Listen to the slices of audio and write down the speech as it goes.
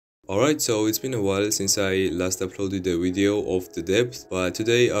Alright, so it's been a while since I last uploaded the video of the depth, but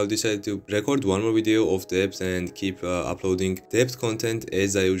today I'll decide to record one more video of depth and keep uploading depth content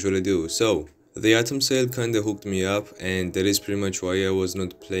as I usually do. So, the item sale kinda hooked me up, and that is pretty much why I was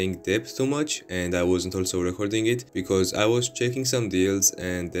not playing depth too much, and I wasn't also recording it, because I was checking some deals,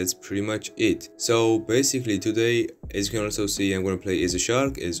 and that's pretty much it. So basically today, as you can also see, I'm gonna play as a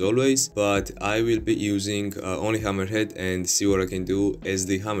shark as always, but I will be using only HammerHead and see what I can do as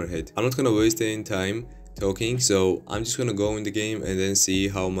the HammerHead. I'm not gonna waste any time talking, so I'm just gonna go in the game and then see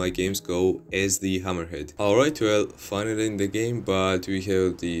how my games go as the HammerHead. Alright, well, finally in the game, but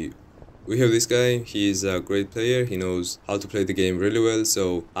we have this guy. He's a great player, he knows how to play the game really well,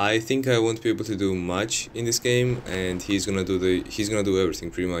 so I think I won't be able to do much in this game, and he's gonna do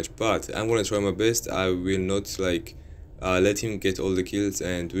everything pretty much, but I'm gonna try my best. I will not let him get all the kills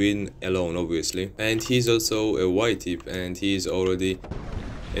and win alone, obviously. And he's also a white tip, and he's already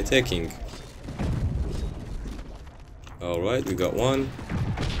attacking. Alright, we got one.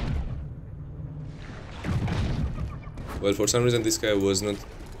 Well, for some reason this guy was not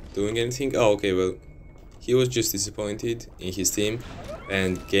doing anything. Oh, okay, well, he was just disappointed in his team,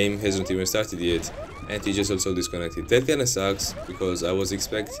 and game hasn't even started yet, and he just also disconnected. That kinda sucks, because I was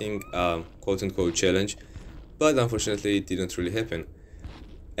expecting a quote-unquote challenge, but unfortunately it didn't really happen.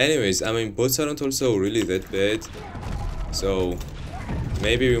 Anyways, I mean, bots aren't also really that bad, so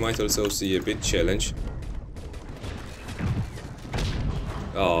maybe we might also see a bit challenge.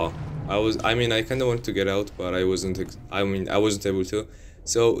 Oh, I mean, I kinda wanted to get out, but I wasn't able to.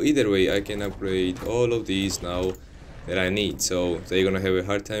 So either way, I can upgrade all of these now that I need, so they're gonna have a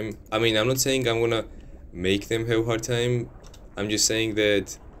hard time. I mean, I'm not saying I'm gonna make them have a hard time, I'm just saying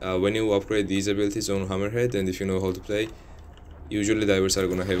that when you upgrade these abilities on HammerHead, and if you know how to play, usually divers are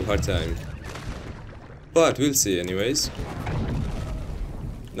gonna have a hard time. But we'll see anyways.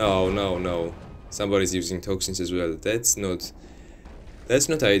 No. Somebody's using toxins as well. That's not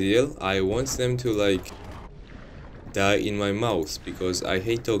ideal. I want them to die in my mouth, because I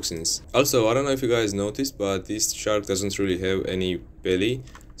hate toxins. Also, I don't know if you guys noticed, but this shark doesn't really have any belly,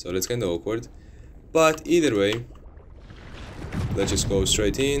 so that's kinda awkward. But either way, let's just go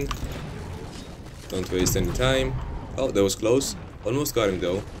straight in. Don't waste any time. Oh, that was close. Almost got him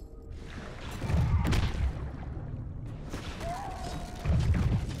though.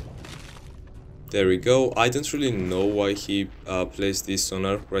 There we go. I don't really know why he placed this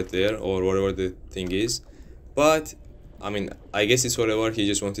sonar right there, or whatever the thing is, but I mean, I guess it's whatever. He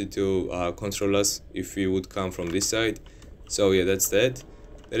just wanted to control us if we would come from this side. So yeah, that's that.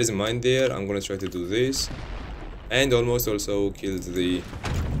 There is a mine there. I'm gonna try to do this, and almost also killed the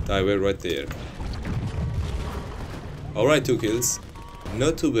diver right there. Alright, 2 kills.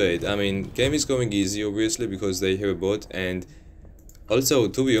 Not too bad. I mean, game is going easy obviously because they have a bot, and also,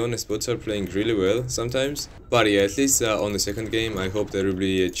 to be honest, bots are playing really well sometimes. But yeah, at least on the second game, I hope there will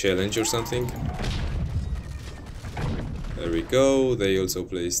be a challenge or something. There we go. They also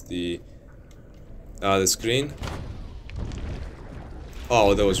placed the screen.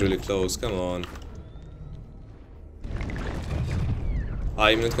 Oh, that was really close. Come on.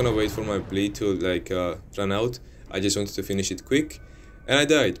 I'm not gonna wait for my bleed to run out. I just wanted to finish it quick, and I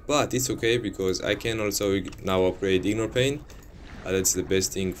died. But it's okay, because I can also now upgrade Ignore Pain. That's the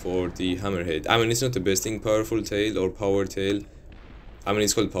best thing for the HammerHead. I mean, it's not the best thing, Powerful Tail or Power Tail. I mean,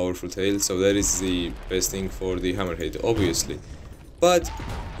 it's called Powerful Tail, so that is the best thing for the HammerHead, obviously. But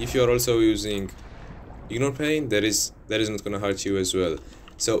if you are also using Ignore Pain, that is not gonna hurt you as well.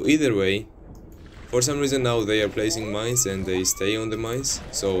 So either way, for some reason now they are placing mines and they stay on the mines.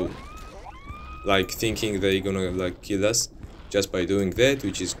 So thinking they're gonna kill us just by doing that,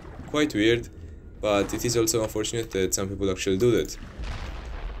 which is quite weird. But it is also unfortunate that some people actually do that.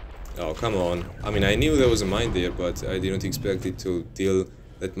 Oh, come on. I mean, I knew there was a mine there, but I didn't expect it to deal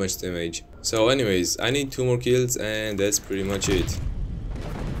that much damage. So anyways, I need 2 more kills, and that's pretty much it.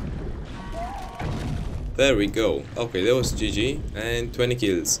 There we go. Okay, that was GG, and 20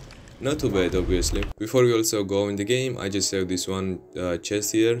 kills. Not too bad, obviously. Before we also go in the game, I just have this one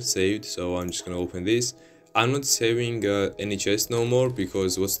chest here saved, so I'm just gonna open this. I'm not saving any chest no more,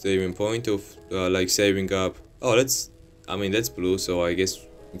 because what's the even point of saving up? Oh, that's blue, so I guess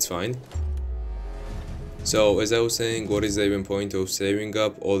it's fine. So as I was saying, what is the even point of saving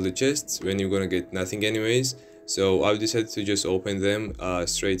up all the chests when you're gonna get nothing anyways? So I've decided to just open them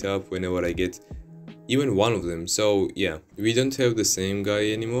straight up whenever I get even one of them. So yeah, we don't have the same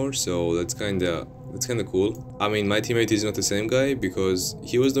guy anymore, so that's kinda cool. I mean, my teammate is not the same guy, because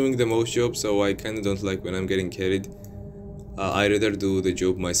he was doing the most job, so I kinda don't like when I'm getting carried. I rather do the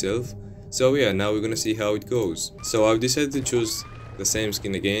job myself. So yeah, now we're gonna see how it goes. So I've decided to choose the same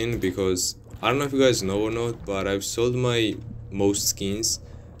skin again, because I don't know if you guys know or not, but I've sold my most skins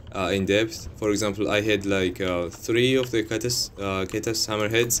in depth. For example, I had like 3 of the Ketas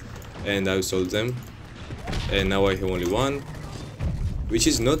HammerHeads, and I've sold them, and now I have only 1, which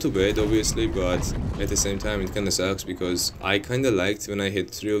is not too bad obviously, but at the same time it kinda sucks because I kinda liked when I had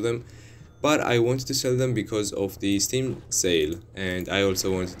 3 of them, but I wanted to sell them because of the Steam sale, and I also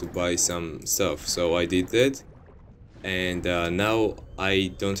wanted to buy some stuff, so I did that. And now I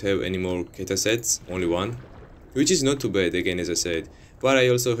don't have any more Keta sets, only 1, which is not too bad again, as I said. But I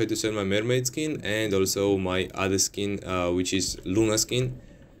also had to sell my mermaid skin and also my other skin, which is Luna skin.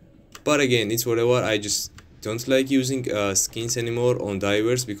 But again, it's whatever. I just don't like using skins anymore on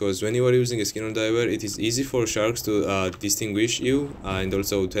divers, because when you are using a skin on diver, it is easy for sharks to distinguish you and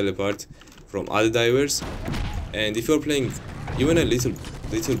also teleport from other divers. And if you're playing even a little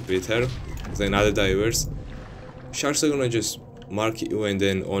better than other divers, sharks are gonna just mark you and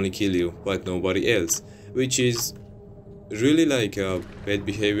then only kill you, but nobody else, which is really like a bad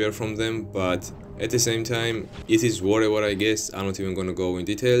behavior from them. But at the same time, it is whatever, I guess. I'm not even gonna go in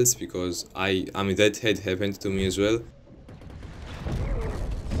details because I mean that had happened to me as well,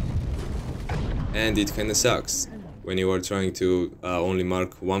 and it kinda sucks when you are trying to only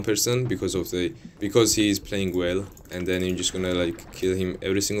mark one person because he is playing well, and then you're just gonna like kill him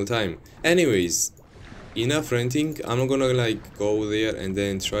every single time. Anyways, enough ranting. I'm not gonna like go there and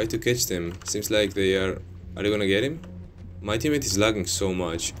then try to catch them. Seems like they are they gonna get him? My teammate is lagging so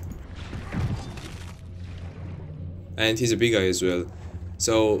much, and he's a big guy as well,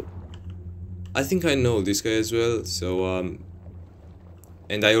 so I think I know this guy as well. So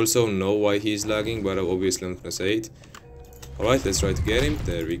and I also know why he's lagging, but obviously I'm not gonna say it. Alright, let's try to get him.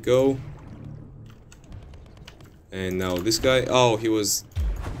 There we go. And now this guy, oh, he was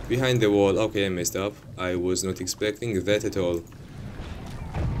behind the wall. Okay, I messed up. I was not expecting that at all.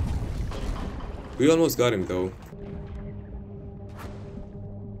 We almost got him though.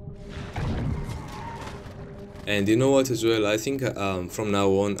 And you know what as well, I think from now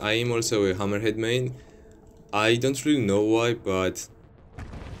on I am also a HammerHead main. I don't really know why, but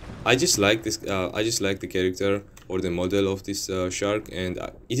I just like this. I just like the character or the model of this shark, and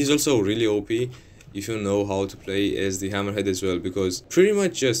it is also really OP if you know how to play as the HammerHead as well, because pretty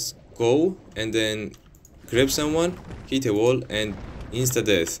much just go and then grab someone, hit a wall, and insta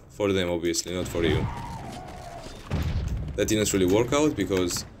death for them, obviously not for you. That didn't really work out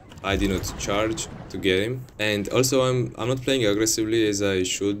because I did not charge to get him, and also I'm not playing aggressively as I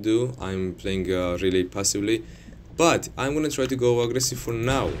should do. I'm playing really passively, but I'm gonna try to go aggressive for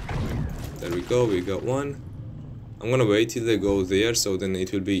now. There we go, we got one. I'm gonna wait till they go there, so then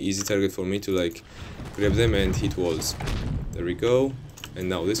it will be easy target for me to like grab them and hit walls. There we go. And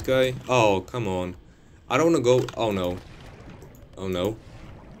now this guy. Oh, come on. I don't wanna go. Oh no. Oh no.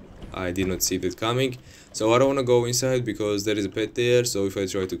 I did not see that coming. So I don't wanna go inside because there is a pet there, so if I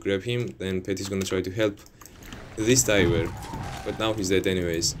try to grab him, then pet is gonna try to help this diver. But now he's dead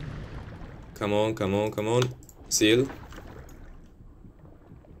anyways. Come on, come on, come on. Seal.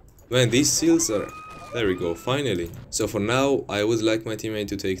 Man, these seals are... There we go, finally. So for now, I would like my teammate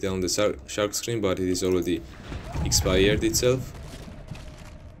to take down the shark screen, but it is already expired itself.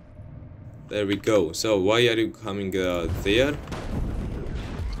 There we go. So why are you coming there?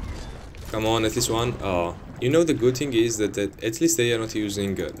 Come on, at least one. You know, the good thing is that at least they are not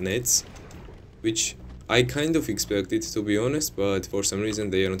using nets, which I kind of expected, to be honest, but for some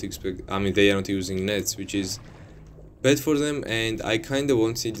reason they are not using nets, which is bad for them, and I kinda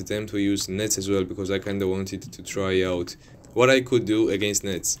wanted them to use nets as well, because I kinda wanted to try out what I could do against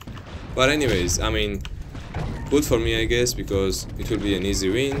nets. But anyways, I mean, good for me I guess, because it will be an easy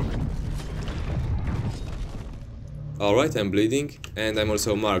win. Alright, I'm bleeding, and I'm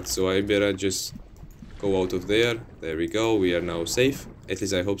also marked, so I better just go out of there. There we go, we are now safe, at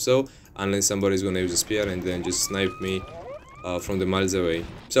least I hope so, unless somebody's gonna use a spear and then just snipe me from the miles away.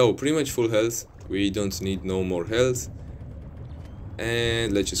 So, pretty much full health. We don't need no more health.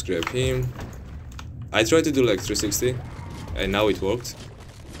 And let's just grab him. I tried to do like 360 and now it worked.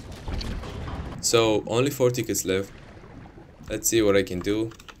 So only 4 tickets left. Let's see what I can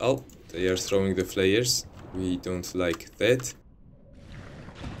do. Oh, they are throwing the flares. We don't like that.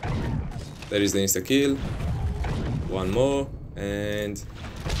 There is the insta kill. One more and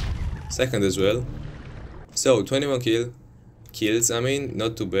second as well. So 21 kills, I mean,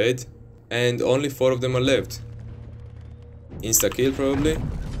 not too bad. And only 4 of them are left. Insta kill probably.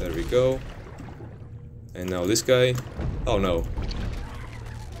 There we go. And now this guy. Oh no.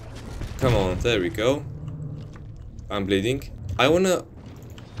 Come on, there we go. I'm bleeding. I wanna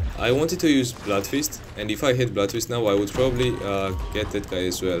I wanted to use Blood Fist, and if I had Blood Fist now, I would probably get that guy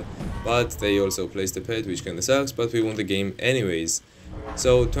as well. But they also placed a pet, which kinda sucks, but we won the game anyways.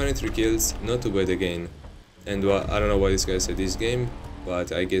 So 23 kills, not too bad again. And I don't know why this guy said this game,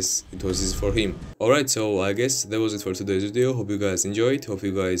 but I guess it was easy for him. Alright, so I guess that was it for today's video. Hope you guys enjoyed, hope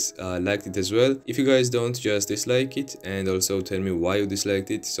you guys liked it as well. If you guys don't, just dislike it, and also tell me why you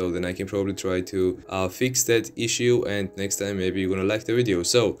disliked it, so then I can probably try to fix that issue, and next time maybe you're gonna like the video.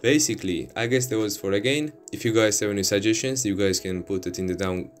 So basically, I guess that was for again. If you guys have any suggestions, you guys can put it in the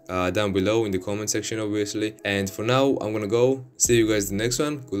down below in the comment section, obviously. And for now, I'm gonna go. See you guys in the next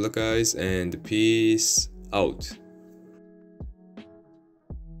one. Good luck guys, and peace out.